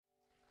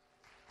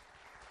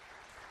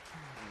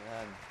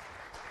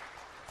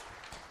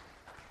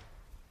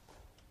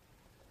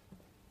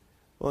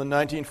Well, in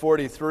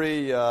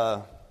 1943,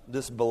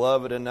 this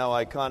beloved and now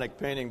iconic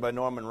painting by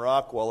Norman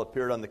Rockwell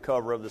appeared on the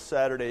cover of the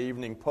Saturday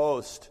Evening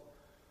Post.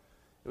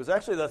 It was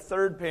actually the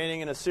third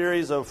painting in a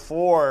series of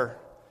four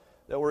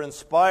that were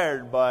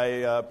inspired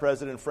by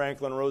President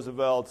Franklin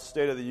Roosevelt's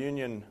State of the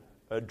Union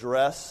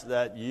address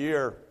that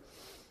year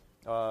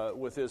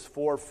with his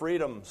Four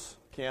Freedoms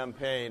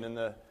campaign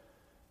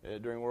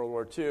during World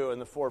War II. And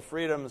the four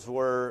freedoms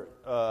were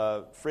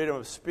freedom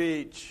of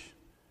speech,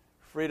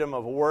 freedom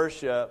of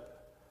worship,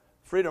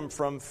 freedom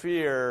from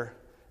fear,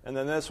 and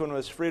then this one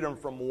was freedom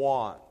from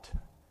want.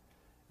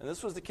 And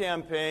this was the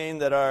campaign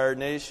that our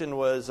nation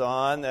was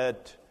on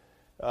that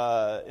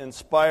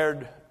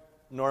inspired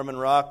Norman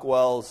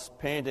Rockwell's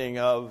painting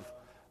of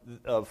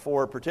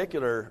four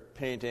particular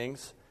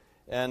paintings.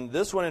 And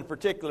this one in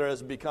particular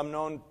has become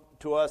known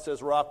to us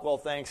as Rockwell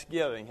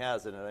Thanksgiving,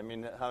 hasn't it? I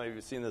mean, how many of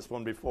you have seen this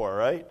one before,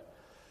 right?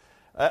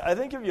 I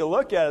think if you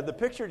look at it, the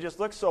picture just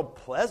looks so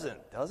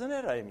pleasant, doesn't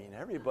it? I mean,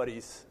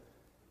 everybody's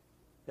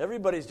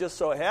just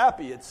so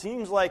happy. It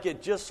seems like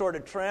it just sort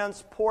of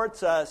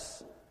transports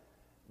us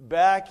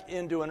back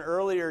into an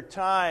earlier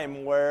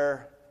time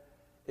where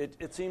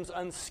it seems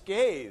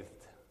unscathed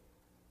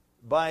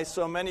by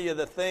so many of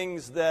the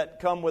things that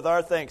come with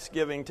our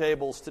Thanksgiving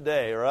tables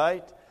today,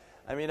 right?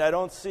 I mean, I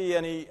don't see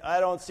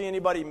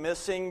anybody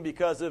missing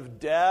because of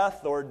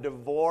death or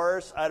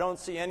divorce. I don't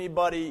see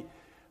anybody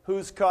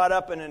who's caught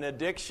up in an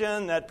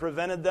addiction that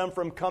prevented them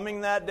from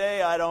coming that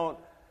day.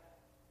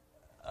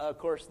 Of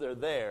course, they're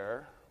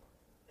there,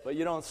 but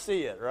you don't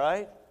see it,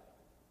 right?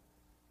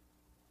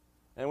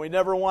 And we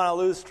never want to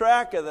lose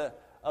track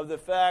of the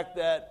fact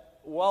that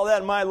while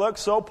that might look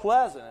so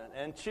pleasant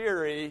and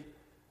cheery,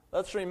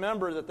 let's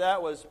remember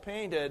that was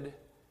painted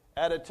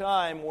at a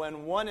time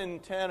when 1 in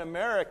 10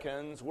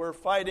 Americans were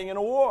fighting in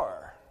a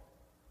war.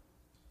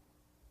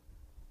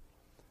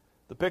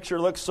 The picture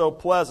looks so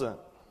pleasant,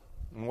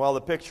 and while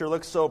the picture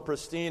looks so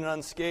pristine and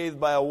unscathed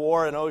by a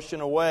war an ocean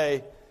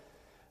away,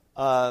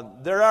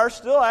 there are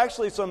still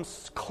actually some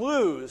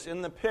clues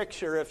in the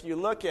picture, if you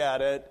look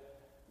at it,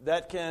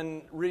 that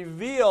can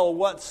reveal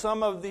what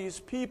some of these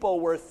people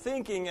were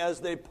thinking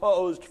as they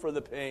posed for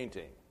the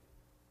painting.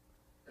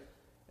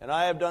 And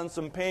I have done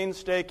some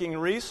painstaking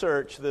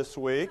research this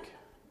week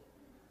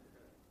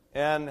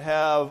and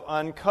have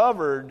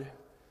uncovered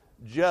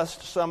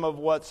just some of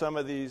what some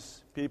of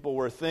these people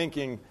were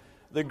thinking.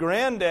 The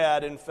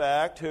granddad, in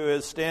fact, who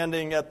is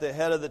standing at the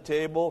head of the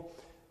table,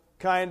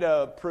 kind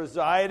of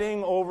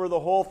presiding over the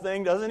whole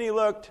thing, doesn't he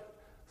look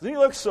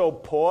so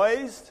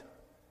poised,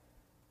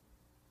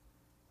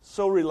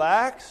 so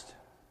relaxed?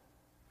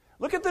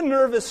 Look at the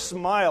nervous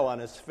smile on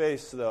his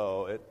face,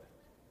 though.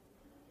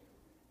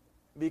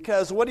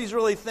 Because what he's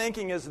really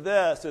thinking is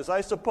I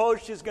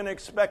suppose she's going to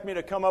expect me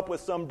to come up with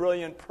some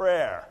brilliant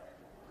prayer.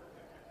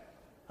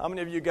 How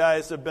many of you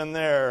guys have been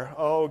there?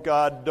 Oh,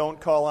 God,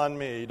 don't call on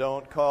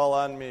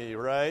me,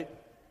 right?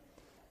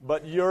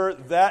 But you're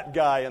that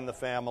guy in the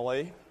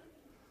family.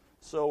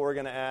 So we're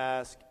going to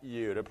ask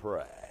you to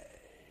pray.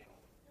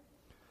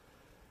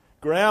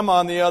 Graham,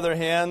 on the other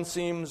hand,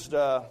 seems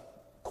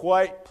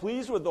quite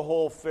pleased with the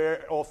whole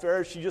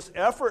affair. She just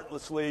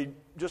effortlessly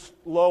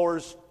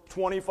lowers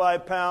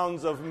 25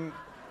 pounds of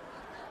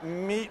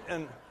meat.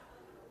 And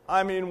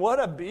I mean, what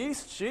a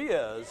beast she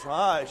is.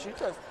 She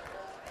just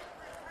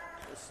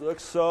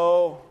looks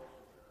so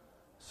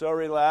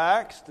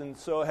relaxed and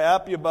so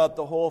happy about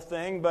the whole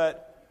thing.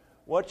 But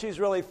what she's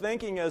really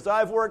thinking is,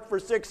 I've worked for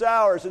 6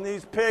 hours and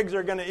these pigs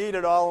are going to eat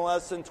it all in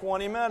less than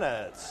 20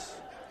 minutes.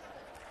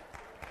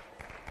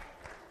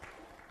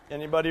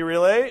 Anybody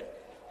relate?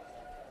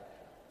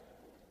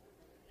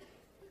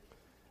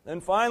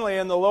 Then finally,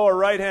 in the lower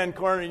right-hand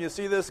corner, you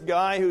see this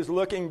guy who's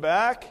looking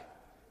back.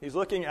 He's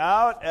looking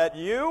out at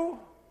you.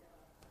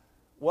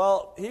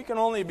 Well, he can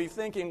only be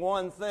thinking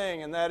one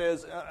thing, and that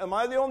is, am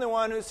I the only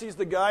one who sees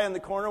the guy in the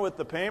corner with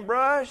the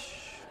paintbrush?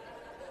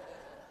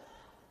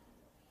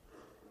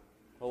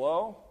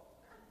 Hello?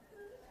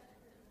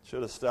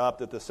 Should have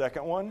stopped at the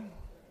second one.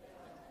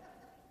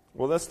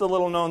 Well, that's the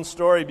little-known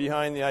story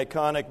behind the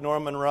iconic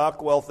Norman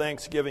Rockwell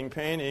Thanksgiving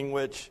painting,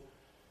 which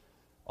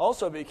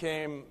also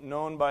became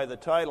known by the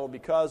title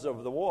because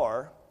of the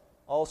war,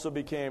 also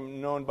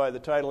became known by the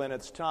title in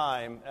its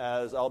time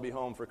as I'll Be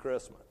Home for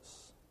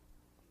Christmas.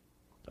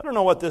 I don't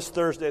know what this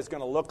Thursday is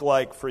going to look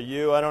like for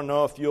you. I don't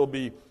know if you'll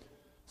be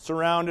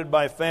surrounded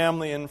by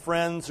family and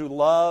friends who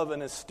love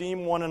and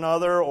esteem one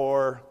another,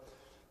 or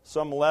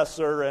some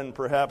lesser and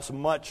perhaps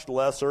much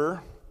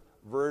lesser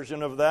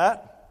version of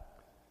that.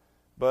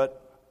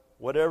 But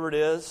whatever it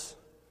is,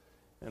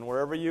 and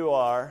wherever you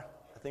are,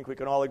 I think we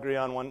can all agree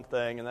on one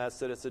thing, and that's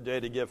that it's a day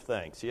to give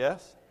thanks,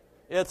 yes?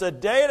 It's a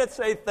day to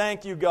say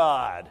thank you,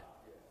 God.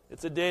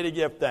 It's a day to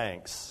give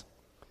thanks.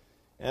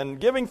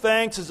 And giving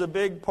thanks is a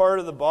big part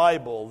of the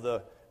Bible.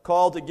 The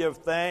call to give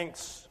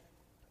thanks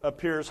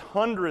appears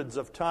hundreds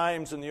of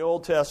times in the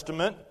Old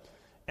Testament,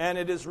 and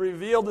it is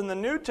revealed in the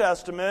New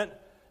Testament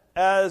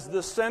as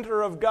the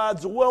center of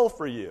God's will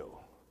for you.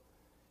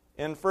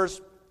 In 1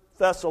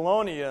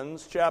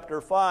 Thessalonians chapter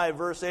 5,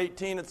 verse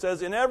 18, it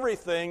says, "In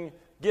everything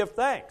give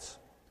thanks,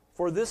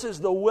 for this is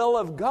the will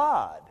of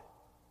God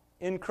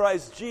in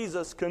Christ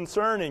Jesus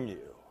concerning you.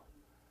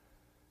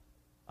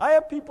 I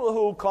have people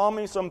who call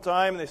me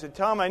sometime and they say,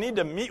 Tom, I need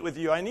to meet with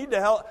you. I need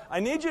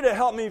you to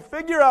help me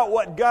figure out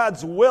what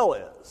God's will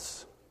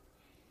is.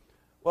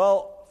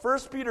 Well, 1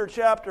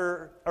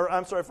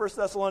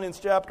 Thessalonians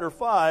chapter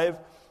 5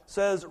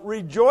 says,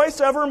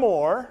 rejoice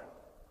evermore,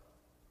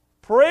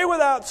 pray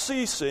without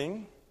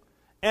ceasing,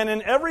 and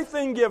in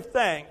everything give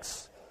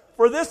thanks,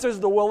 for this is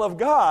the will of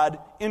God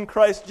in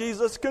Christ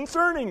Jesus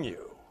concerning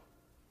you.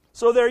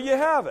 So there you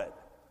have it.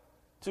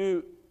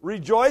 To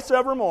rejoice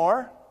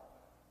evermore,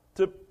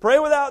 to pray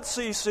without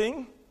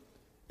ceasing,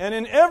 and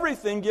in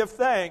everything give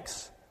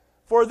thanks,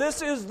 for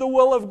this is the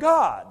will of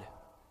God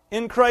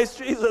in Christ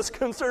Jesus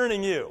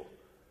concerning you.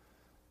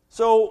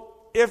 So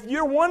if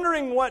you're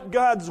wondering what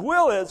God's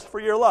will is for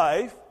your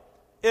life,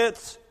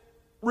 it's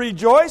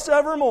rejoice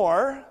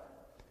evermore,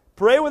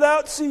 pray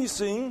without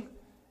ceasing,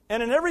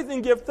 and in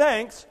everything give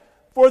thanks,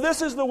 for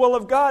this is the will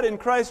of God in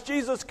Christ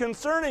Jesus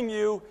concerning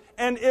you.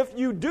 And if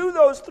you do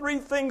those three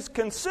things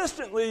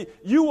consistently,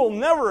 you will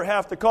never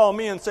have to call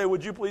me and say,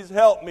 would you please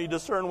help me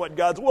discern what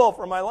God's will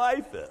for my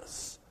life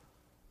is?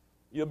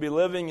 You'll be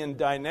living in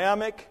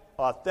dynamic,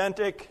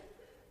 authentic,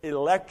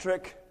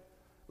 electric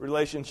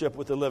relationship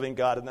with the living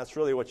God, and that's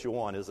really what you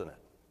want, isn't it?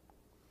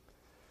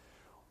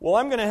 Well,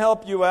 I'm going to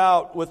help you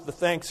out with the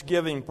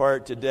Thanksgiving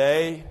part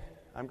today.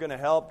 I'm going to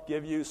help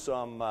give you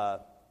some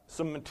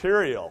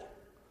material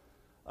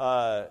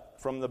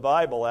from the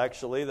Bible,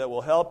 actually, that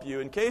will help you.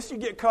 In case you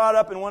get caught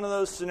up in one of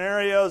those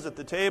scenarios at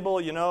the table,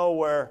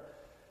 where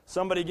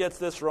somebody gets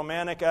this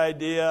romantic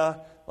idea,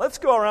 let's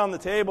go around the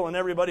table and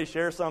everybody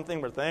share something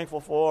we're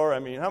thankful for. I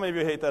mean, how many of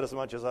you hate that as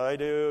much as I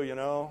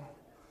do,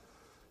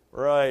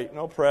 Right,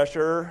 no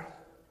pressure.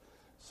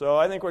 So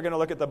I think we're going to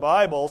look at the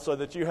Bible so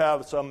that you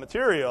have some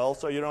material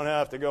so you don't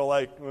have to go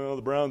like, well,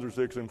 the Browns are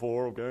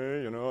 6-4,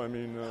 okay,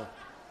 I'm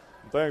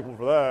thankful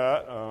for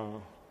that.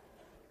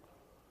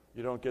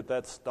 You don't get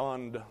that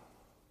stunned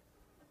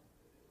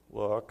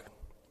look.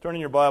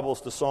 Turning your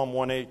Bibles to Psalm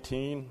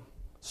 118.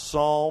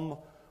 Psalm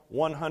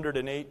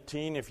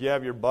 118. If you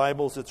have your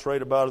Bibles, it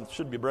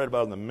should be right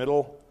about in the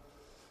middle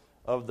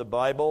of the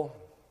Bible.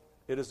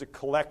 It is a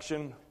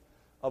collection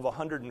of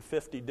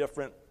 150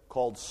 different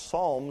called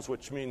psalms,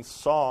 which means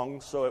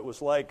songs. So it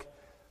was like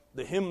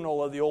the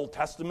hymnal of the Old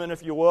Testament,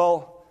 if you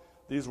will.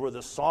 These were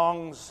the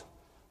songs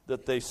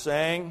that they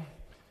sang.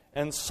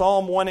 And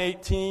Psalm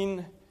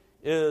 118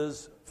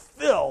 is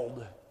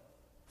filled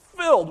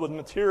with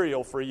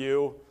material for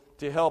you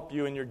to help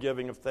you in your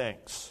giving of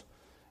thanks.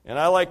 And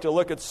I like to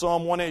look at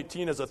Psalm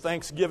 118 as a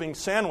Thanksgiving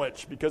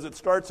sandwich because it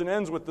starts and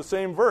ends with the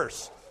same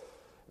verse.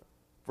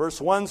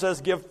 Verse 1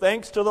 says, give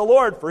thanks to the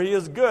Lord, for he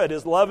is good.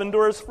 His love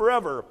endures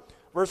forever.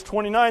 Verse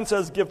 29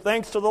 says, give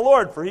thanks to the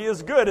Lord, for he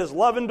is good. His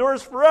love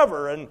endures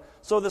forever. And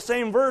so the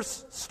same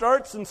verse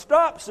starts and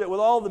stops it with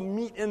all the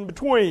meat in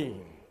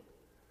between.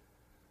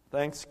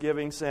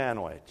 Thanksgiving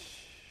sandwich.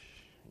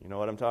 You know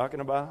what I'm talking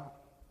about?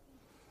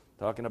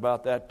 Talking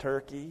about that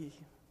turkey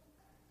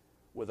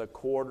with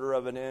 1/4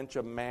 of an inch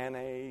of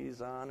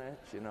mayonnaise on it,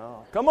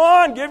 Come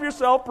on, give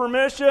yourself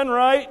permission,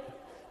 right?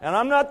 And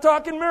I'm not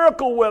talking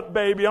Miracle Whip,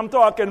 baby. I'm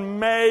talking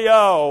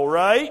mayo,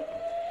 right?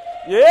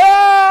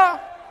 Yeah!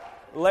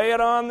 Lay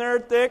it on there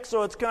thick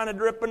so it's kind of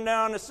dripping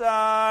down the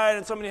side.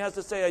 And somebody has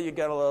to say, oh, you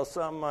got a little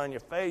something on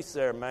your face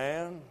there,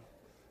 man.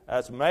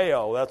 That's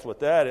mayo. That's what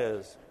that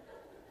is.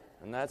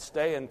 And that's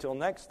staying until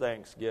next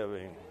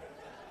Thanksgiving.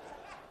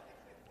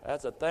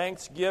 That's a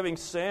Thanksgiving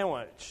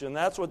sandwich. And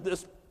that's what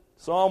this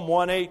Psalm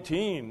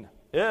 118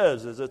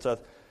 is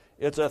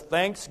it's a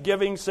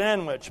Thanksgiving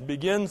sandwich.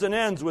 Begins and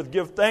ends with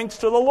give thanks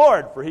to the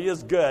Lord, for he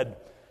is good.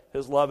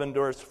 His love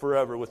endures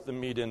forever with the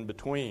meat in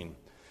between.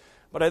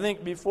 But I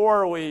think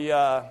before we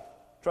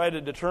try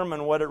to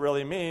determine what it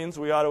really means,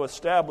 we ought to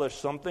establish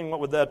something. What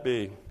would that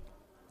be?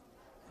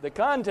 The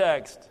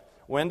context.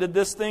 When did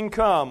this thing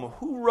come?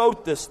 Who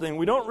wrote this thing?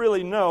 We don't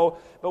really know,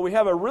 but we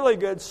have a really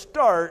good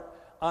start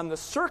on the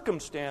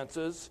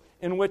circumstances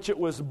in which it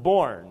was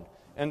born.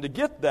 And to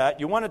get that,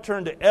 you want to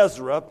turn to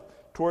Ezra,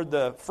 toward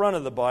the front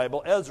of the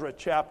Bible, Ezra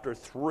chapter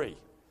 3.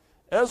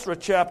 Ezra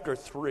chapter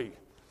 3.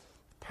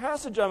 The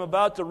passage I'm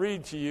about to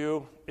read to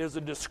you is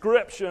a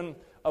description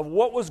of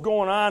what was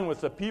going on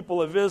with the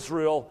people of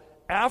Israel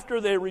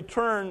after they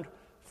returned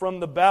from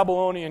the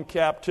Babylonian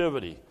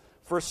captivity.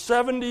 For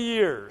 70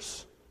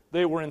 years,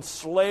 they were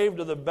enslaved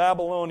to the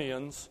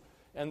Babylonians,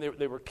 and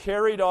they were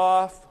carried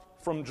off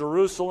from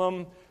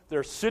Jerusalem.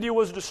 Their city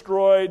was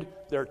destroyed,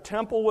 their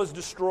temple was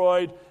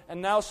destroyed,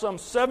 and now some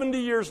 70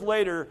 years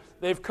later,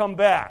 they've come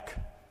back.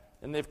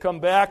 And they've come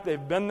back,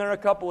 they've been there a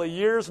couple of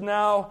years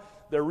now.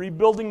 They're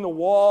rebuilding the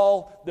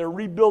wall, they're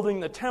rebuilding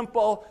the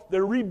temple,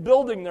 they're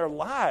rebuilding their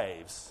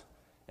lives.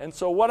 And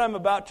so what I'm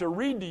about to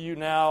read to you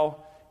now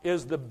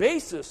is the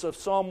basis of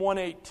Psalm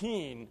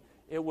 118.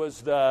 It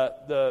was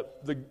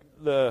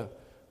the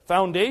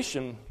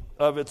foundation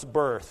of its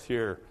birth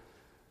here.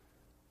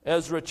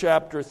 Ezra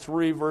chapter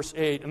 3, verse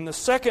 8. In the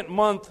second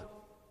month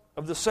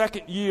of the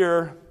second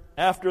year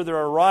after their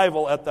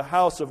arrival at the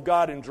house of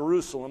God in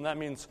Jerusalem, that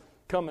means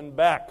coming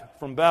back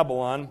from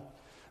Babylon,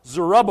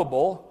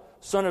 Zerubbabel,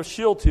 son of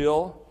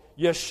Shealtiel,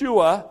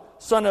 Yeshua,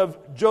 son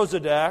of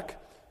Jozadak,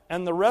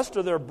 and the rest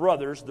of their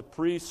brothers, the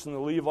priests and the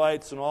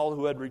Levites and all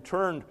who had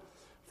returned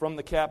from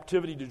the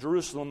captivity to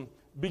Jerusalem,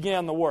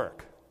 began the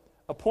work,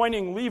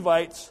 appointing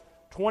Levites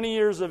 20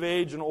 years of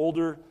age and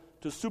older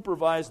to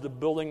supervise the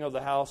building of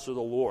the house of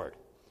the Lord.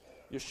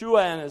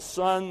 Yeshua and his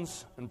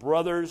sons and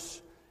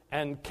brothers,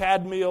 and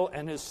Kadmiel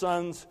and his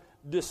sons,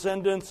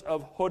 descendants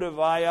of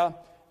Hodaviah,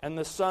 and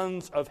the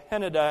sons of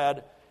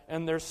Henadad,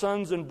 and their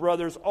sons and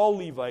brothers, all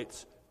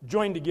Levites,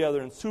 joined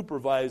together in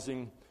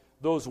supervising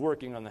those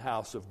working on the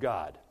house of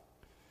God.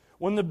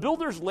 When the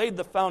builders laid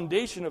the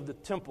foundation of the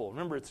temple,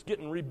 remember it's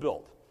getting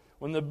rebuilt.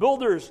 When the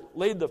builders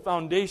laid the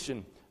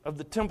foundation of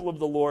the temple of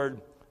the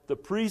Lord, the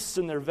priests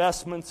in their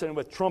vestments and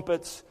with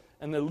trumpets,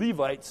 and the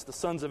Levites, the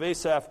sons of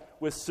Asaph,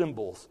 with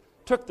cymbals,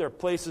 took their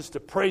places to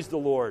praise the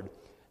Lord,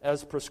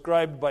 as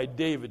prescribed by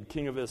David,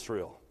 king of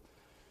Israel.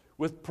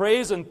 With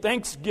praise and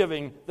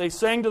thanksgiving, they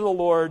sang to the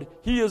Lord,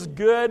 He is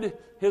good,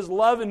 His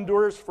love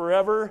endures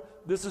forever.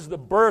 This is the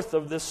birth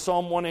of this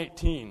Psalm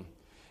 118.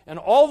 And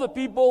all the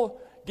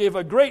people gave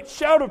a great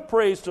shout of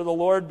praise to the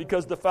Lord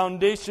because the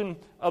foundation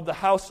of the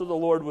house of the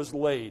Lord was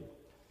laid.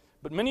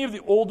 But many of the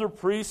older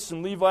priests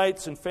and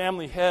Levites and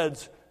family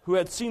heads who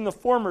had seen the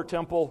former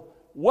temple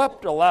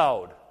wept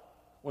aloud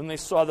when they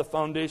saw the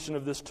foundation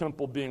of this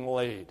temple being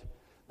laid.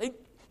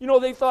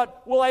 They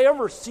thought, will I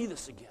ever see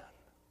this again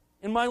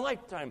in my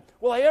lifetime?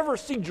 Will I ever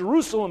see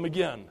Jerusalem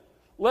again,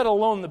 let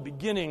alone the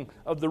beginning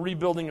of the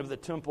rebuilding of the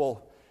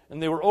temple?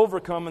 And they were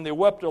overcome and they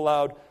wept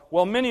aloud,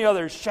 while many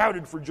others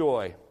shouted for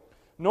joy.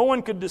 No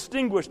one could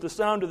distinguish the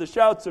sound of the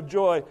shouts of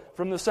joy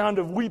from the sound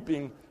of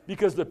weeping,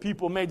 because the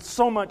people made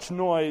so much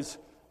noise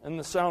and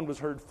the sound was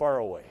heard far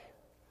away.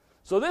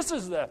 So this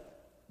is the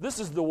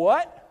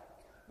what?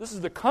 This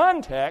is the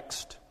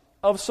context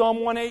of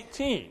Psalm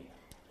 118.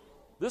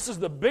 This is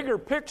the bigger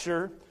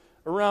picture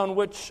around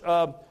which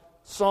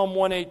Psalm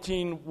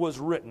 118 was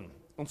written.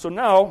 And so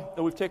now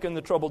that we've taken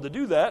the trouble to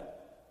do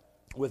that,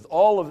 with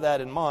all of that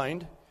in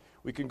mind,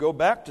 we can go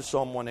back to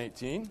Psalm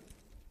 118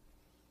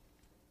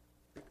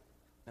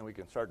 and we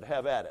can start to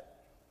have at it.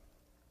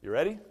 You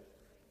ready?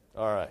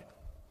 All right.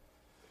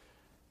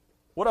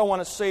 What I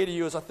want to say to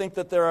you is I think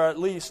that there are at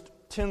least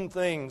 10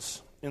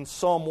 things in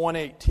Psalm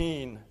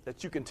 118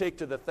 that you can take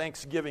to the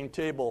Thanksgiving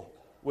table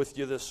with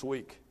you this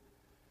week.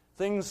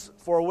 Things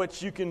for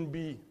which you can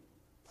be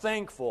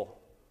thankful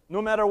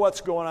no matter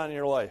what's going on in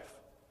your life.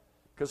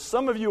 Because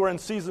some of you are in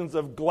seasons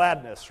of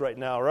gladness right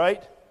now,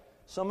 right?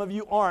 Some of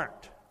you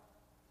aren't.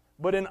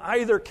 But in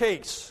either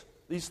case,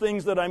 these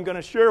things that I'm going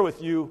to share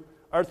with you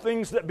are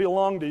things that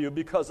belong to you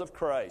because of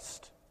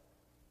Christ.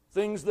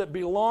 Things that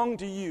belong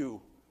to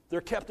you.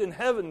 They're kept in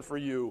heaven for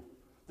you.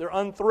 They're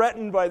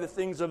unthreatened by the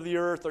things of the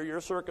earth or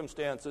your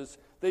circumstances.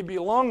 They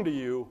belong to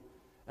you.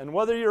 And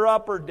whether you're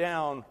up or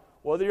down,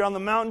 whether you're on the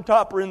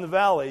mountaintop or in the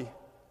valley,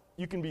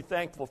 you can be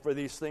thankful for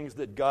these things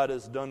that God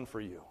has done for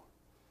you.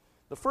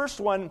 The first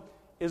one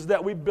is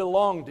that we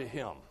belong to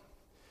Him.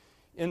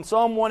 In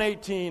Psalm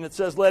 118, it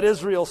says, Let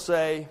Israel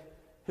say,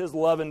 His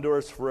love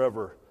endures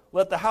forever.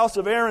 Let the house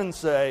of Aaron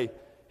say,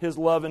 His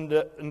love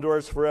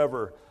endures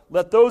forever.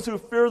 Let those who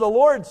fear the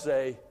Lord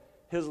say,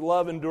 His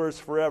love endures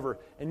forever.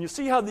 And you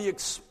see how the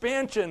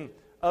expansion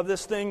of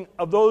this thing,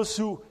 of those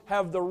who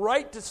have the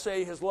right to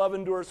say His love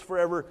endures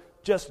forever,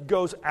 just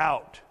goes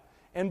out.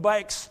 And by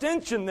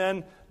extension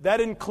then,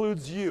 that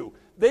includes you.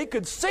 They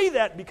could say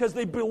that because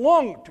they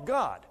belonged to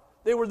God.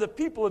 They were the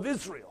people of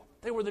Israel.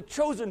 They were the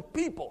chosen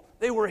people.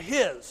 They were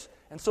His.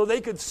 And so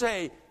they could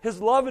say, His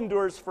love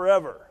endures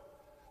forever.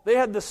 They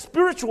had the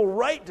spiritual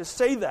right to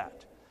say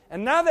that.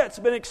 And now that's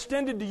been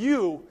extended to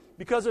you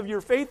because of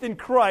your faith in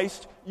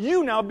Christ.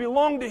 You now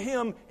belong to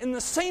Him in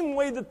the same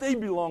way that they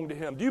belong to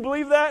Him. Do you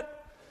believe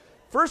that?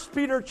 1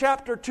 Peter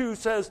chapter 2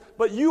 says,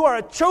 But you are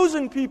a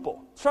chosen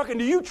people. It's talking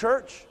to you,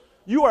 church.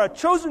 You are a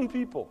chosen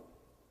people.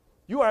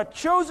 You are a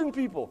chosen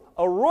people,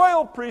 a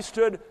royal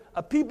priesthood,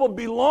 a people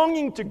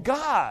belonging to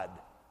God,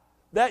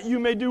 that you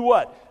may do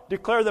what?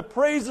 Declare the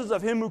praises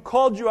of Him who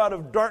called you out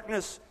of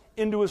darkness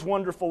into His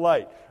wonderful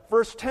light.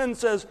 Verse 10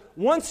 says,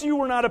 Once you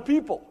were not a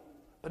people,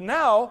 but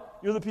now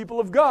you're the people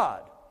of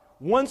God.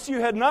 Once you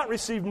had not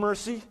received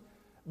mercy,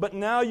 but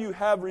now you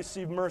have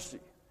received mercy.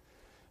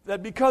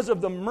 That because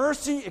of the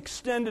mercy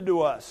extended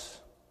to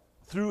us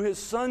through His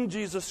Son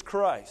Jesus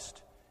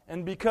Christ,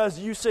 and because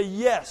you say,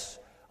 Yes,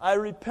 I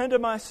repent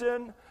of my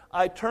sin,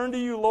 I turn to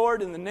you,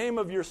 Lord, in the name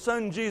of your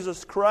Son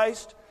Jesus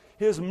Christ,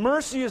 His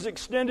mercy is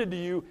extended to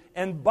you,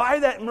 and by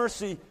that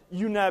mercy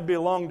you now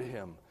belong to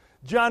Him.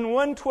 John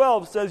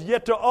 1:12 says,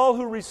 Yet to all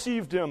who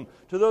received Him,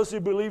 to those who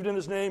believed in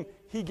His name,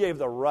 He gave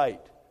the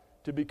right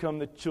to become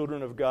the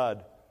children of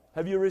God.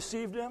 Have you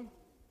received Him?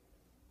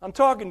 I'm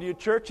talking to you,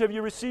 church. Have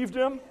you received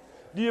Him?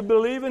 Do you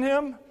believe in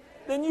Him?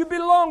 Then you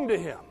belong to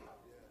Him.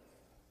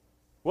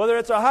 Whether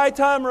it's a high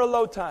time or a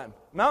low time,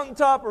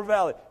 mountaintop or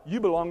valley, you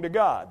belong to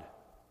God.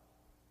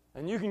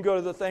 And you can go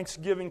to the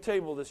Thanksgiving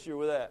table this year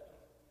with that.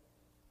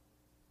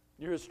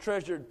 You're His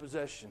treasured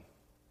possession.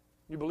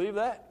 You believe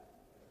that?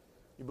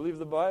 You believe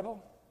the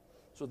Bible?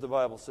 That's what the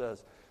Bible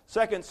says.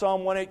 Second,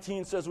 Psalm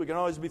 118 says we can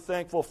always be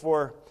thankful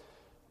for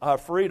our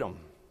freedom.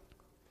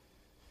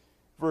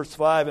 Verse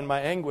 5, in my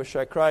anguish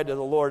I cried to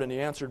the Lord, and He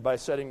answered by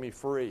setting me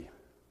free.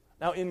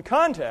 Now, in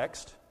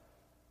context,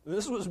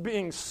 this was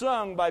being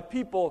sung by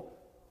people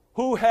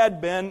who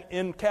had been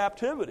in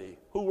captivity,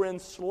 who were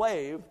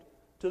enslaved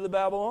to the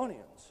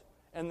Babylonians.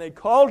 And they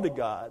called to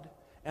God,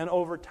 and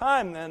over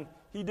time then,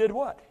 He did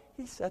what?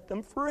 He set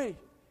them free.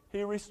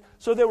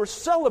 So they were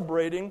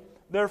celebrating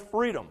their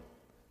freedom.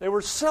 They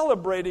were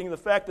celebrating the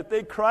fact that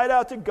they cried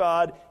out to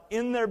God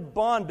in their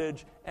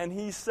bondage, and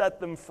He set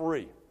them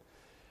free.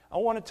 I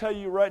want to tell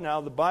you right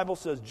now, the Bible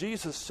says,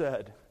 Jesus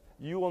said,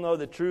 you will know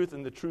the truth,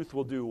 and the truth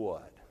will do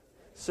what?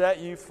 Set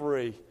you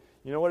free.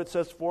 You know what it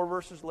says 4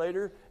 verses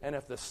later? And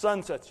if the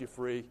Son sets you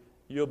free,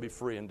 you'll be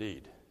free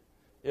indeed.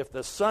 If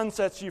the Son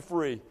sets you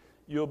free,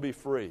 you'll be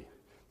free.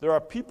 There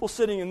are people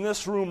sitting in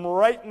this room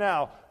right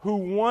now who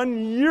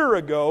 1 year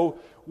ago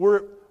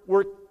were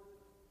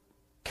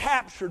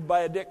captured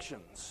by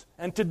addictions.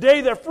 And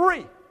today they're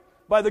free.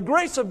 By the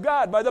grace of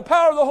God, by the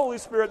power of the Holy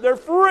Spirit, they're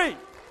free.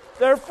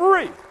 They're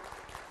free.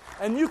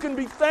 And you can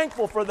be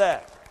thankful for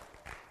that.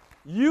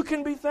 You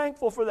can be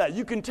thankful for that.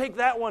 You can take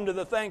that one to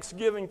the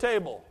Thanksgiving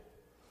table.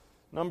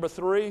 Number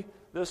 3,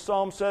 this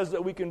psalm says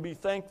that we can be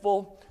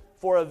thankful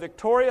for a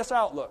victorious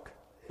outlook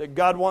that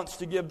God wants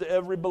to give to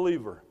every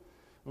believer.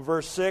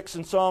 Verse 6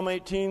 in Psalm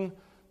 18,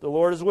 the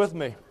Lord is with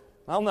me.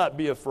 I'll not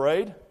be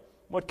afraid.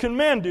 What can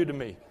man do to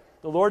me?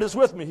 The Lord is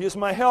with me. He is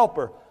my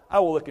helper. I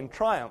will look in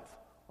triumph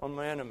on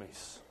my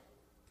enemies.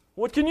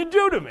 What can you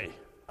do to me?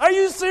 Are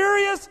you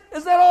serious?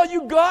 Is that all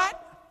you got?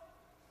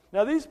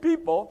 Now these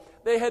people,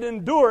 they had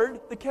endured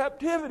the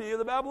captivity of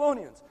the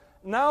Babylonians.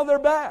 Now they're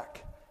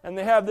back. And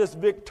they have this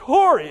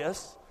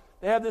victorious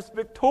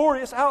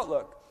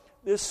outlook.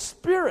 This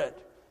spirit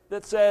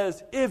that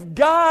says, if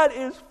God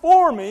is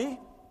for me,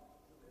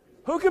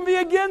 who can be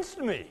against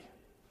me?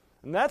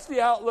 And that's the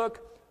outlook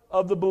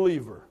of the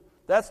believer.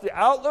 That's the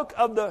outlook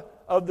of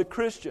the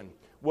Christian.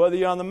 Whether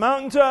you're on the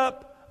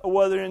mountaintop or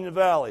whether you're in the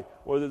valley,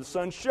 whether the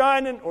sun's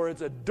shining or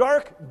it's a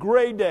dark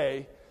gray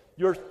day,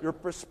 your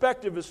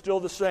perspective is still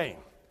the same.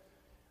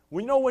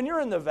 We know when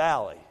you're in the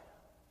valley,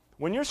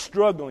 when you're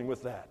struggling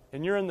with that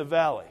and you're in the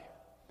valley,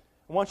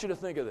 I want you to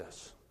think of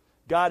this.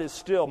 God is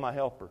still my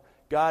helper.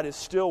 God is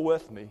still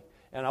with me.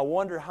 And I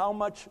wonder how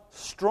much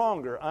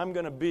stronger I'm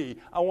going to be.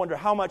 I wonder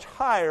how much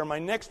higher my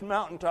next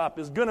mountaintop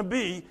is going to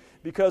be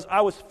because I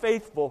was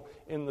faithful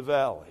in the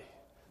valley.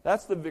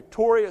 That's the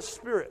victorious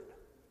spirit.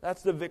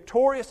 That's the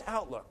victorious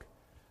outlook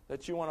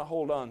that you want to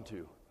hold on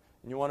to.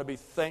 And you want to be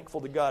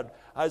thankful to God.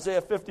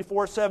 Isaiah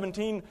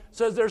 54:17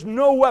 says there's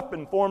no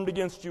weapon formed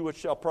against you which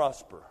shall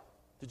prosper.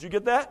 Did you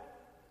get that?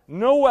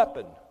 No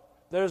weapon.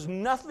 There's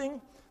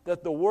nothing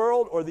that the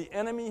world or the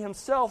enemy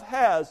himself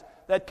has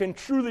that can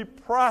truly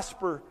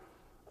prosper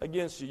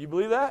against you. You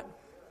believe that?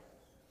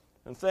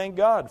 And thank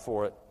God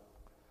for it.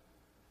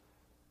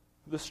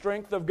 The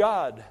strength of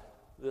God.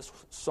 This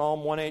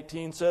Psalm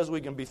 118 says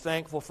we can be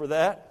thankful for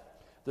that.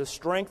 The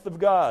strength of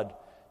God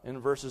in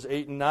verses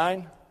 8 and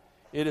 9.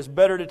 It is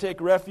better to take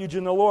refuge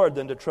in the Lord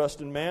than to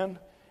trust in man.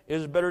 It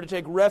is better to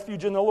take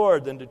refuge in the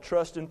Lord than to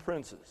trust in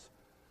princes.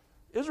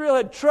 Israel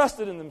had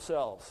trusted in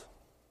themselves.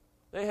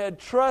 They had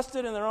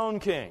trusted in their own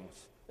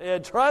kings. They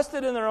had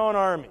trusted in their own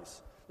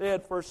armies. They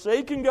had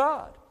forsaken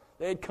God.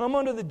 They had come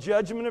under the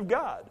judgment of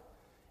God.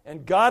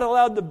 And God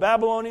allowed the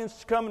Babylonians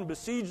to come and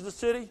besiege the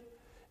city.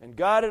 And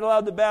God had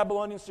allowed the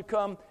Babylonians to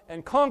come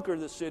and conquer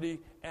the city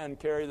and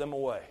carry them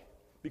away.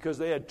 Because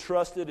they had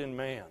trusted in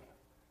man.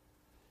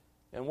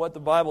 And what the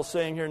Bible's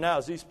saying here now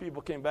is these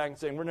people came back and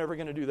saying, we're never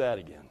going to do that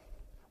again.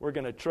 We're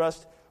going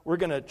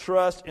to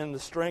trust in the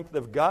strength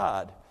of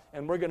God.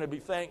 And we're going to be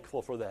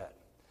thankful for that.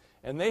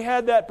 And they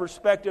had that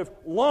perspective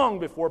long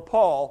before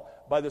Paul,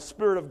 by the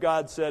Spirit of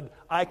God, said,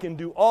 I can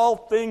do all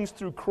things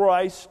through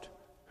Christ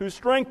who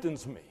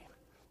strengthens me.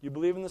 You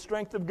believe in the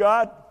strength of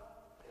God?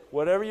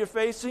 Whatever you're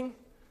facing?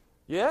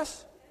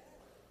 Yes?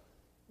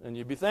 And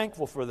you be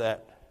thankful for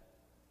that.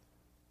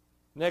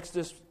 Next,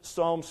 this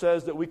psalm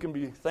says that we can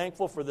be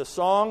thankful for the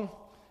song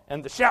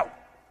and the shout.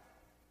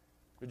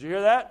 Did you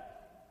hear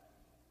that?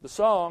 The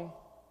song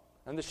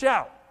and the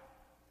shout.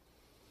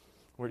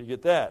 Where do you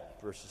get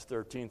that? Verses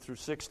 13 through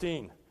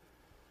 16.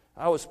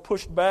 I was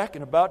pushed back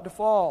and about to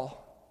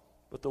fall,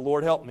 but the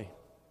Lord helped me.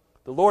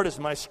 The Lord is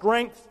my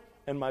strength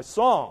and my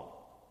song.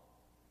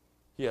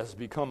 He has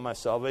become my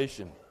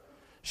salvation.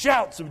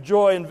 Shouts of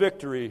joy and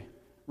victory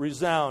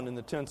resound in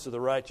the tents of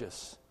the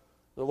righteous.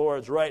 The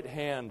Lord's right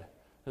hand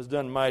has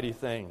done mighty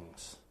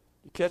things.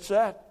 You catch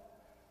that?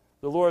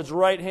 The Lord's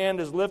right hand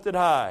is lifted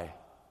high.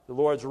 The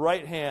Lord's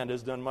right hand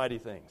has done mighty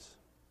things.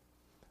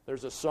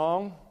 There's a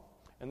song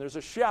and there's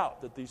a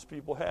shout that these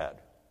people had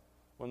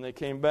when they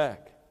came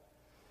back.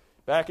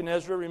 Back in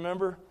Ezra,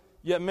 remember?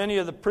 Yet many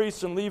of the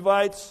priests and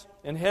Levites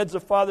and heads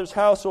of fathers'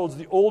 households,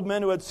 the old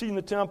men who had seen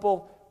the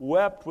temple,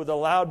 wept with a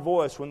loud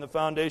voice when the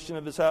foundation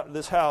of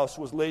this house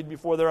was laid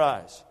before their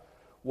eyes.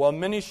 while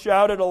many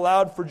shouted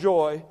aloud for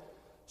joy,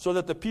 so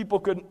that the people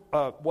could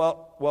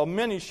while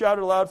many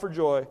shouted aloud for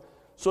joy,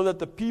 so that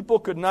the people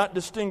could not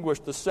distinguish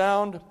the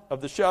sound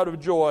of the shout of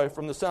joy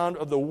from the sound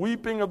of the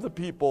weeping of the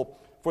people,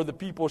 for the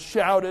people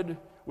shouted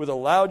with a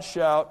loud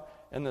shout,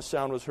 and the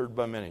sound was heard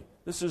by many.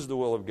 This is the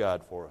will of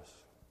God for us.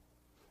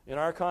 In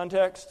our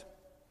context,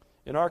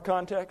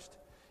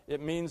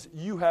 it means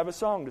you have a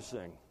song to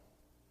sing.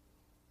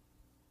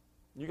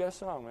 You got a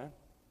song, man.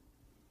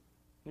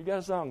 You got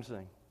a song to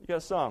sing. You got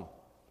a song.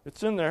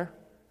 It's in there.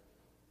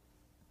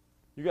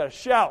 You got to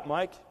shout,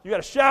 Mike. You got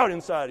to shout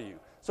inside of you.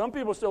 Some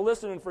people are still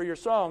listening for your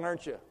song,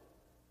 aren't you?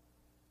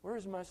 Where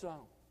is my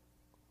song?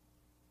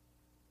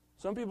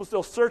 Some people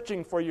still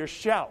searching for your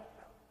shout.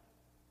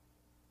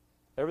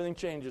 Everything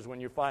changes when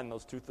you find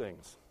those two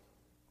things.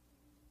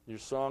 Your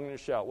song and your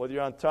shout. Whether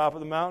you're on top of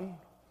the mountain,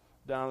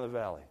 down in the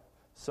valley.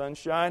 Sun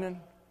shining,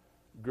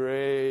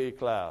 gray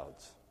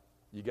clouds.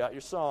 You got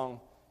your song,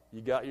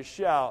 you got your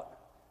shout,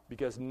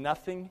 because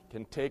nothing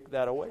can take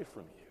that away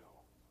from you.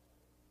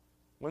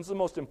 When's the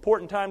most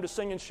important time to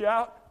sing and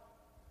shout?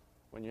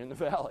 When you're in the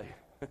valley.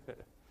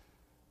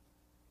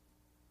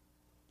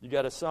 You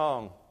got a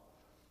song.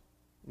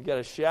 You got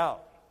a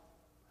shout.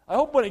 I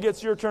hope when it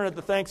gets your turn at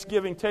the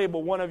Thanksgiving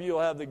table, one of you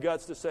will have the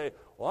guts to say,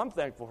 well, I'm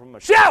thankful for my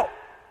shout.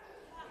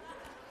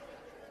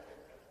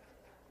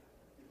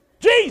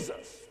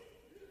 Jesus.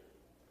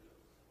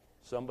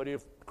 Somebody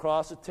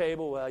across the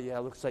table, well, yeah,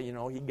 looks like,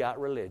 he got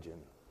religion.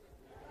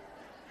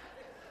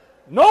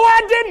 No,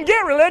 I didn't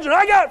get religion.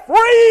 I got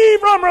free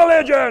from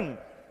religion.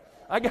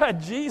 I got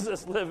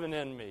Jesus living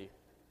in me.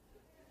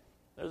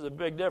 There's a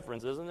big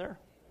difference, isn't there?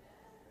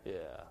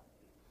 Yeah.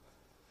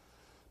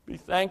 Be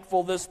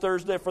thankful this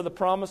Thursday for the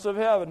promise of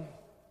heaven.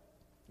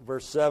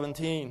 Verse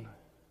 17.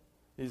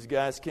 These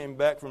guys came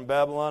back from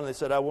Babylon and they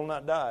said, I will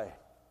not die,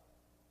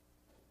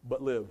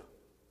 but live.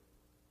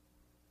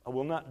 I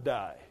will not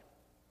die,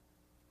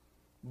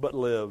 but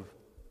live,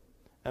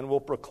 and will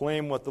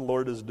proclaim what the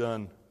Lord has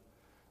done.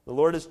 The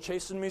Lord has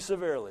chastened me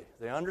severely.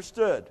 They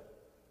understood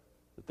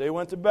that they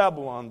went to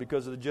Babylon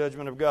because of the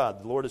judgment of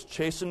God. The Lord has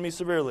chastened me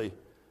severely,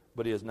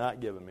 but He has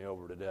not given me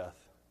over to death.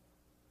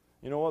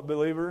 You know what,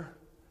 believer?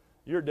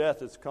 Your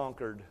death is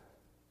conquered.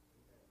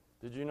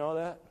 Did you know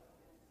that?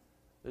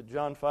 That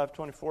John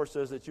 5:24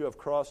 says that you have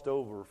crossed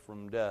over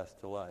from death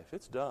to life.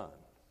 It's done.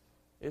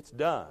 It's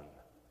done.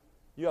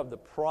 You have the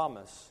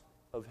promise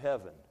of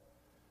heaven.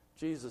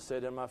 Jesus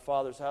said, in my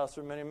Father's house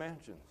are many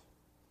mansions.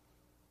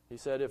 He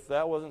said, if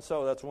that wasn't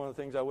so, that's one of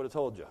the things I would have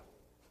told you.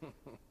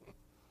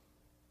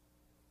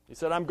 He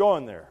said, I'm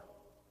going there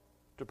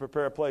to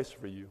prepare a place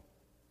for you.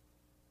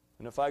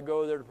 And if I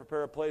go there to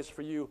prepare a place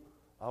for you,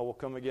 I will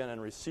come again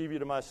and receive you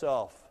to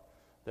myself,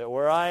 that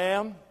where I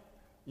am,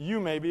 you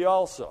may be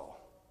also.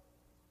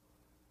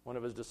 One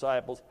of his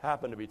disciples,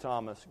 happened to be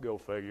Thomas, go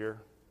figure,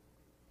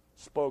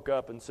 spoke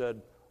up and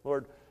said,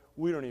 Lord,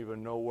 we don't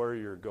even know where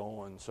you're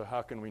going, so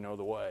how can we know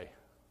the way?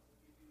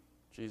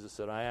 Jesus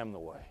said, I am the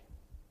way,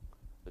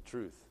 the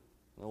truth,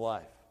 and the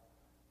life,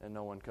 and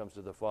no one comes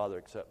to the Father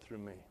except through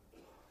me.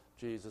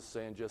 Jesus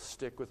saying, just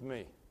stick with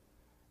me.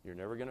 You're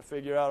never going to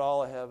figure out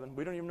all of heaven.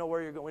 We don't even know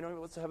where you're going. We don't even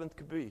know what heaven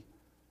could be.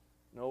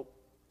 Nope.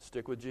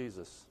 Stick with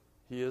Jesus.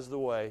 He is the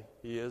way.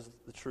 He is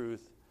the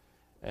truth.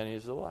 And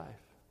He's the life.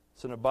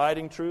 It's an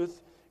abiding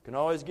truth. You can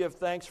always give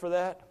thanks for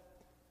that.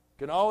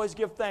 You can always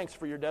give thanks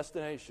for your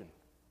destination.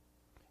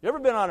 You ever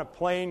been on a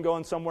plane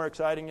going somewhere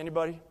exciting?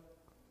 Anybody?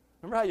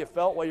 Remember how you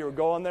felt while you were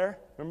going there?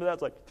 Remember that?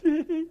 It's like,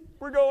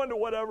 we're going to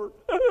whatever.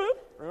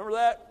 Remember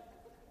that?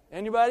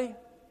 Anybody?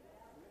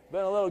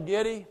 Been a little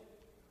giddy?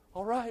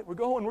 All right, we're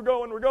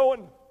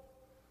going.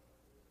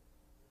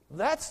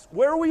 That's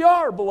where we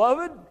are,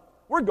 beloved.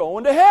 We're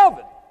going to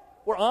heaven.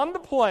 We're on the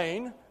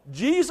plane.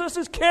 Jesus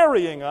is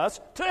carrying us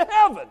to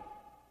heaven.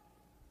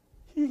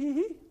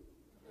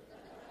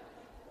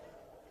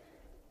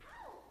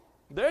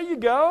 There you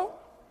go.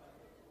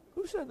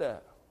 Who said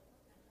that?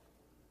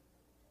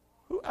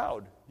 Who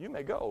out? You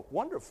may go.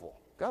 Wonderful.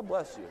 God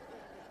bless you.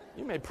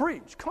 You may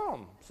preach.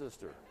 Come,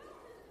 sister.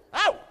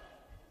 Out.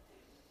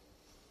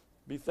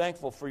 Be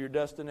thankful for your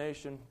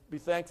destination. Be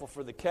thankful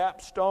for the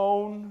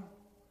capstone.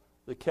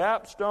 The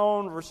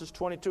capstone, verses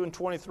 22 and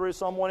 23,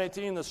 Psalm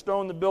 118, the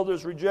stone the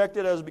builders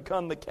rejected has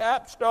become the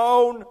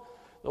capstone.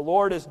 The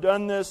Lord has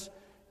done this,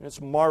 and it's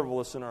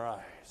marvelous in our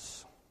eyes.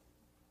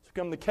 It's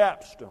become the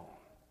capstone.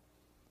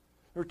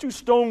 There were two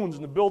stones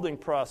in the building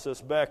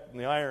process back in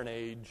the Iron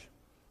Age,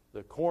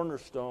 the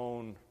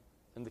cornerstone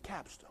and the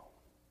capstone.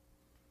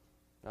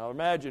 Now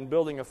imagine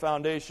building a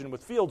foundation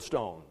with field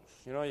stones.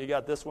 You know, you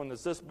got this one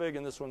that's this big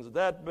and this one's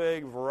that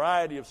big,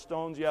 variety of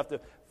stones you have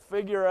to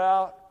figure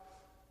out.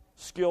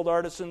 Skilled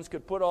artisans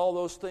could put all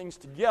those things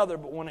together,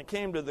 but when it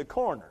came to the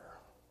corner,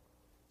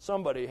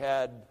 somebody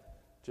had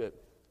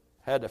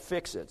to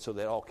fix it so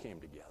they all came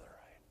together.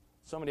 Right?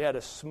 Somebody had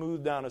to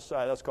smooth down a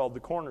side. That's called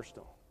the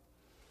cornerstone.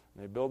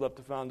 And they build up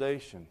the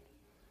foundation.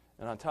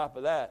 And on top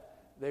of that,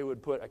 they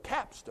would put a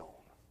capstone,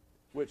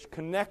 which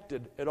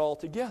connected it all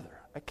together.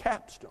 A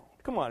capstone.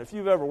 Come on, if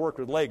you've ever worked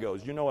with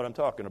Legos, you know what I'm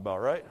talking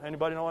about, right?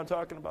 Anybody know what I'm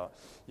talking about?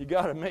 You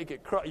got to make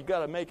it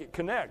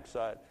connect,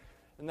 side.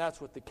 And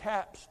that's what the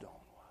capstone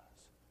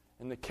was.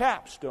 And the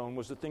capstone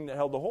was the thing that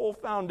held the whole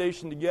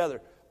foundation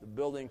together. The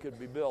building could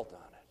be built on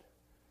it.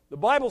 The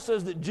Bible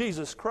says that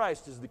Jesus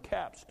Christ is the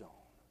capstone.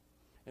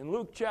 In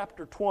Luke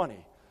chapter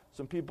 20,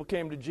 some people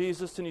came to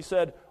Jesus and he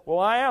said, well,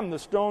 I am the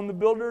stone the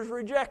builders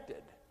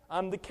rejected.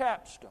 I'm the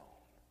capstone.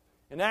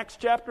 In Acts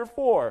chapter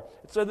 4,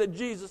 it said that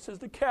Jesus is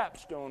the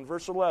capstone,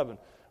 verse 11.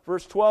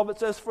 Verse 12, it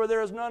says, for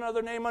there is none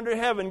other name under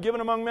heaven given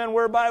among men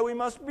whereby we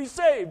must be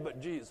saved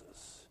but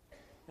Jesus.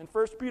 In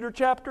 1 Peter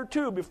chapter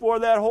 2, before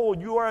that whole,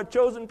 you are a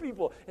chosen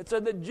people, it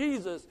said that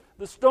Jesus,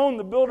 the stone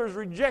the builders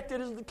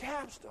rejected, is the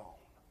capstone.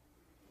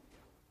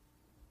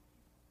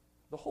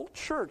 The whole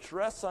church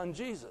rests on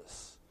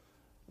Jesus.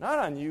 Not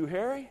on you,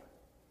 Harry.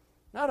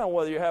 Not on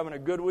whether you're having a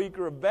good week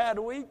or a bad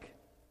week.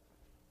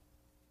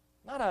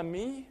 Not on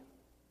me.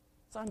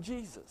 It's on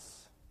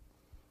Jesus.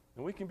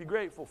 And we can be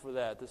grateful for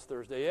that this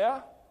Thursday,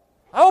 yeah?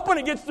 I hope when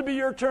it gets to be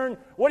your turn,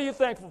 what are you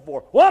thankful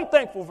for? Well, I'm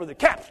thankful for the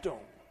capstone.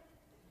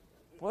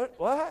 What?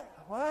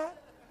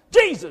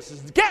 Jesus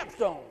is the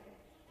capstone.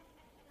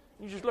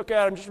 You just look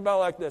at him just about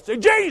like this. Say,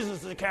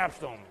 Jesus is the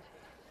capstone.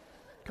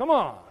 Come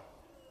on.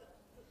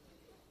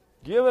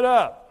 Give it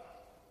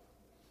up.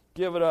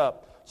 Give it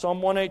up.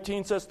 Psalm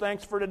 118 says,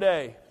 thanks for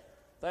today.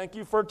 Thank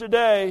you for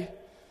today.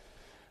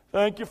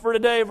 Thank you for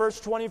today. Verse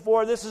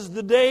 24, this is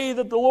the day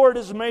that the Lord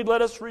has made.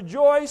 Let us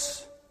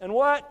rejoice. And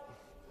what?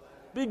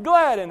 Be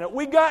glad in it.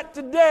 We got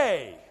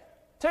today.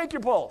 Take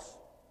your pulse.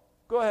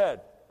 Go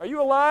ahead. Are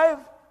you alive?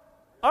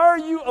 Are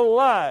you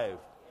alive?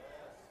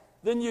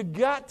 Then you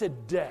got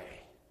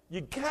today.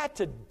 You got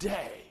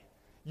today.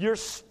 You're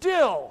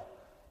still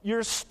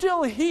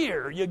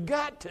here. You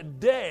got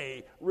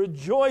today.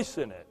 Rejoice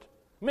in it.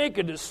 Make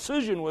a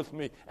decision with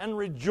me and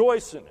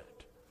rejoice in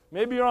it.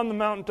 Maybe you're on the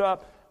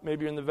mountaintop.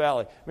 Maybe you're in the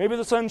valley. Maybe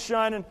the sun's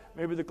shining.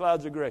 Maybe the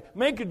clouds are gray.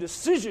 Make a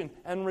decision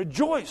and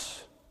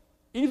rejoice.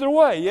 Either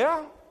way,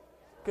 yeah?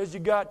 Because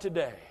you got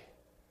today.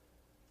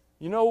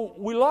 You know,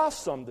 we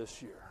lost some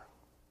this year.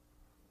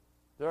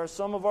 There are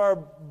some of our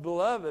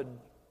beloved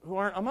who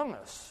aren't among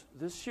us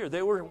this year.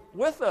 They were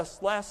with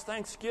us last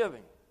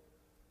Thanksgiving.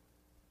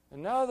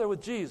 And now they're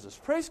with Jesus.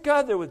 Praise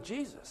God they're with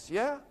Jesus,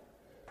 yeah?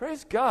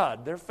 Praise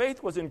God. Their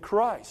faith was in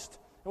Christ.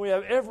 And we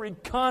have every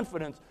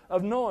confidence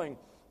of knowing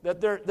that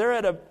they're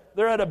at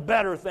a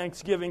better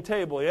Thanksgiving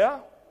table, yeah?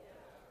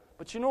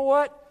 But you know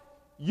what?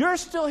 You're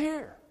still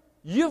here.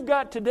 You've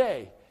got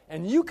today.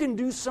 And you can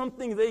do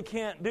something they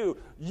can't do.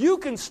 You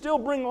can still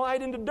bring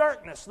light into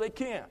darkness. They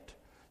can't.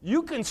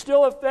 You can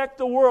still affect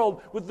the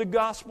world with the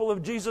gospel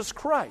of Jesus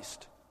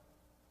Christ.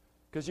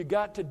 Because you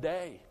got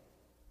today.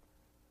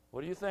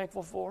 What are you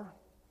thankful for?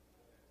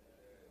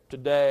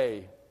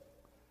 Today.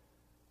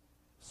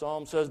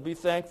 Psalm says, be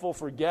thankful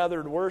for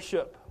gathered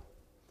worship,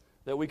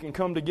 that we can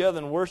come together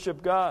and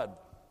worship God.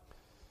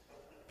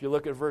 If you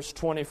look at verse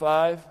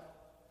 25,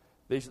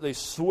 they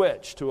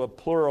switch to a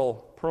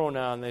plural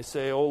pronoun. They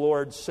say, O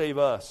Lord, save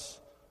us.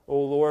 O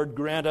Lord,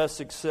 grant us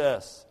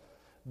success.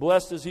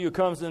 Blessed is he who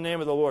comes in the name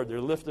of the Lord. They're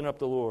lifting up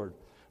the Lord.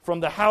 From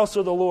the house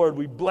of the Lord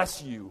we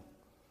bless you.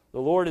 The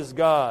Lord is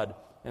God,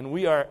 and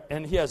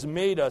he has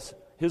made us,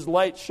 his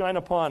light shine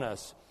upon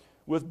us.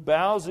 With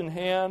boughs in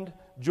hand,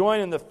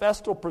 join in the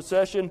festal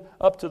procession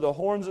up to the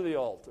horns of the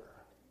altar.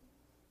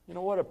 You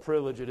know what a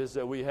privilege it is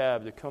that we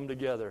have to come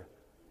together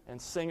and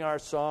sing our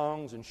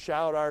songs and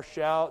shout our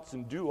shouts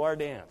and do our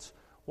dance.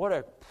 What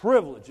a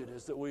privilege it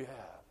is that we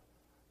have.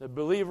 The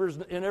believers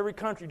in every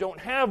country don't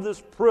have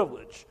this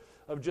privilege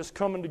of just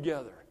coming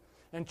together.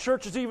 And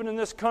churches even in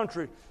this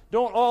country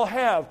don't all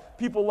have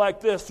people like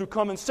this who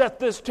come and set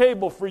this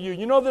table for you.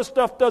 You know this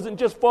stuff doesn't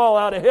just fall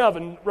out of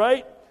heaven,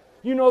 right?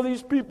 You know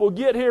these people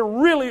get here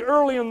really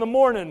early in the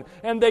morning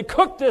and they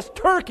cook this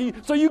turkey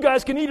so you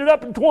guys can eat it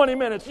up in 20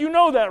 minutes. You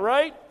know that,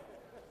 right?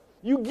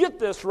 You get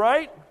this,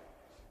 right?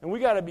 And we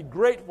got to be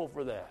grateful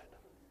for that.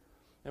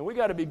 And we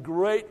got to be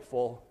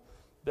grateful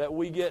that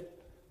we get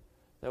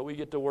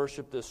to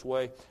worship this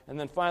way. And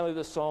then finally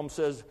this psalm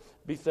says,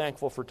 be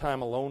thankful for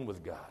time alone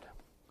with God.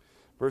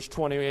 Verse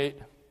 28,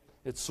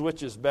 it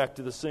switches back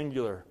to the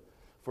singular.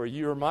 For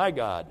you are my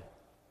God,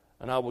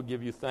 and I will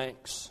give you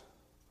thanks.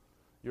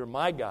 You're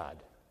my God,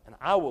 and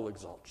I will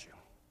exalt you.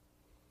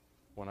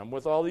 When I'm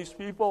with all these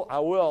people, I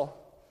will,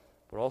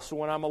 but also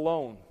when I'm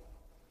alone.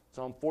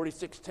 Psalm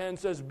 46:10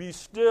 says, be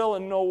still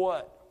and know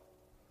what?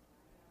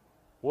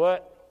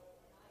 What?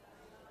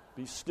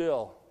 Be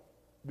still.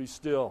 Be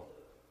still.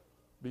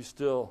 Be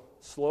still.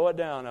 Slow it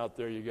down out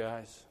there, you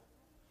guys.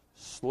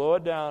 Slow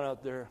it down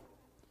out there.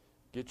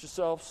 Get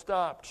yourself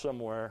stopped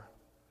somewhere.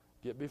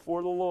 Get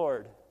before the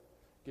Lord.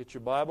 Get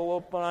your Bible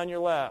open on your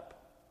lap.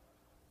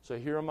 Say,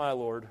 here am I,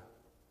 Lord.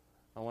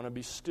 I want to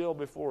be still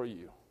before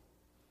you.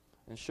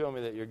 And show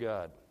me that you're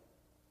God.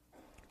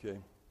 Okay.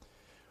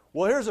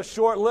 Well, here's a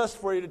short list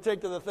for you to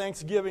take to the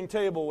Thanksgiving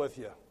table with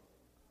you.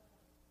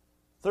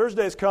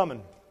 Thursday's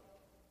coming.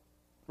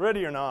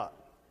 Ready or not.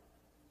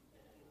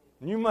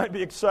 You might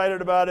be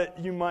excited about it.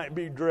 You might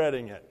be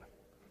dreading it.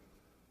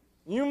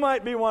 You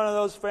might be one of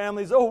those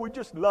families, oh, we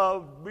just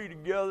love to be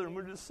together and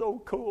we're just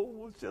so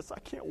cool. It's just, I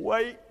can't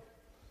wait.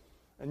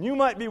 And you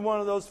might be one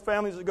of those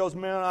families that goes,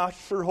 man, I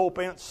sure hope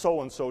Aunt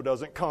so-and-so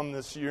doesn't come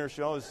this year.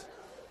 She always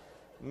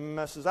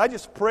messes. I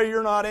just pray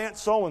you're not Aunt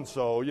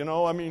so-and-so,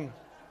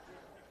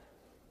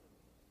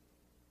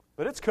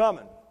 But it's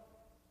coming.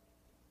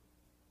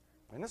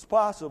 And it's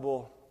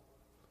possible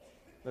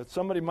that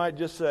somebody might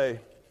just say,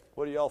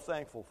 what are y'all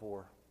thankful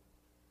for?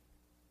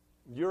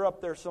 You're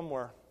up there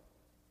somewhere.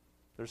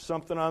 There's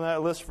something on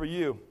that list for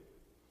you.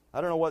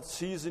 I don't know what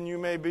season you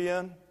may be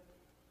in,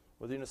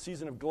 whether you're in a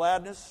season of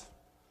gladness,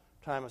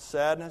 time of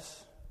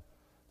sadness,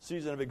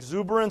 season of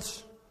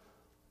exuberance,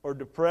 or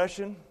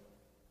depression.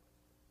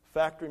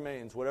 Fact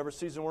remains, whatever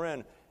season we're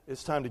in,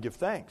 it's time to give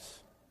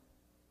thanks.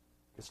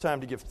 It's time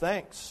to give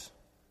thanks.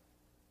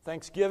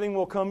 Thanksgiving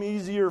will come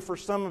easier for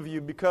some of you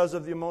because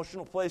of the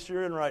emotional place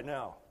you're in right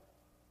now.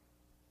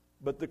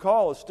 But the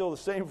call is still the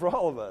same for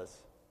all of us.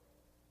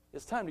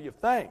 It's time to give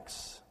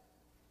thanks.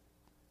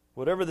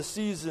 Whatever the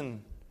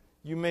season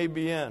you may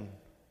be in,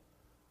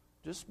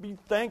 just be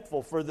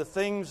thankful for the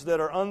things that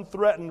are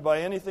unthreatened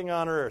by anything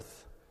on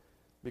earth,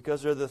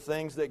 because they're the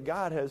things that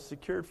God has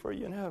secured for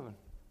you in heaven.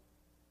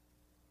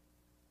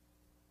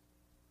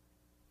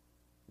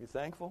 You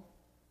thankful?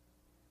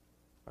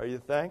 Are you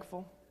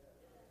thankful?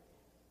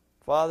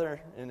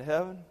 Father in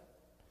heaven,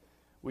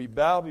 we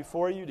bow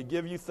before you to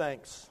give you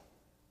thanks.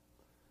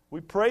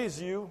 We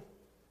praise you,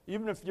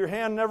 even if your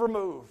hand never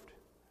moved,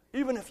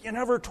 even if you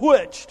never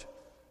twitched,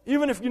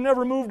 even if you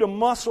never moved a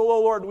muscle,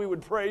 oh Lord, we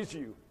would praise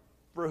you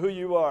for who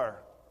you are.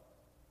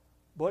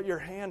 But your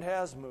hand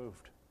has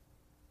moved.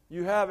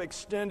 You have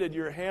extended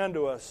your hand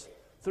to us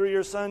through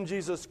your Son,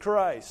 Jesus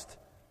Christ.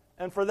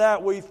 And for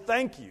that, we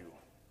thank you.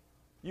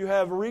 You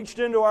have reached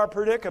into our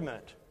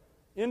predicament,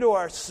 into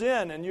our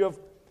sin, and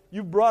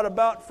you've brought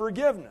about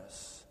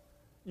forgiveness.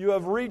 You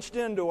have reached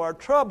into our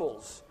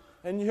troubles,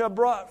 and you have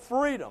brought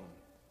freedom.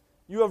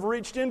 You have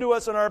reached into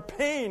us in our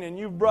pain, and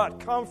you've brought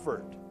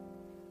comfort.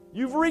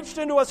 You've reached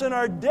into us in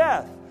our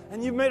death,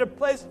 and you've made a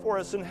place for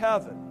us in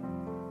heaven.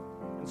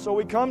 And so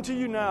we come to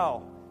you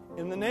now,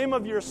 in the name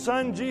of your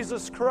Son,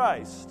 Jesus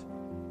Christ,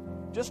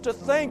 just to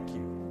thank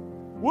you.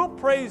 We'll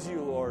praise you,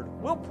 Lord.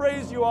 We'll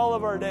praise you all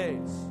of our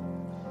days.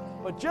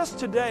 But just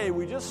today,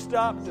 we just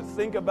stop to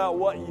think about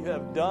what you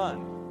have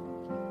done.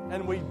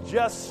 And we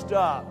just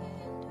stop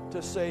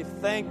to say,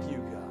 thank you,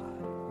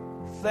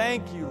 God.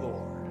 Thank you,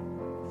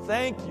 Lord.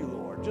 Thank you,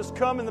 Lord. Just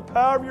come in the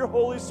power of your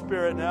Holy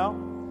Spirit now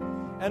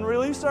and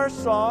release our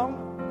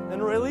song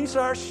and release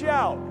our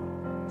shout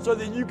so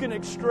that you can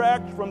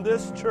extract from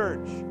this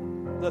church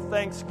the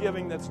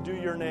thanksgiving that's due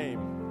your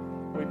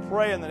name. We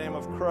pray in the name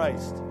of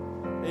Christ.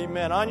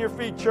 Amen. On your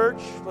feet,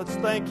 church. Let's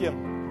thank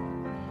Him.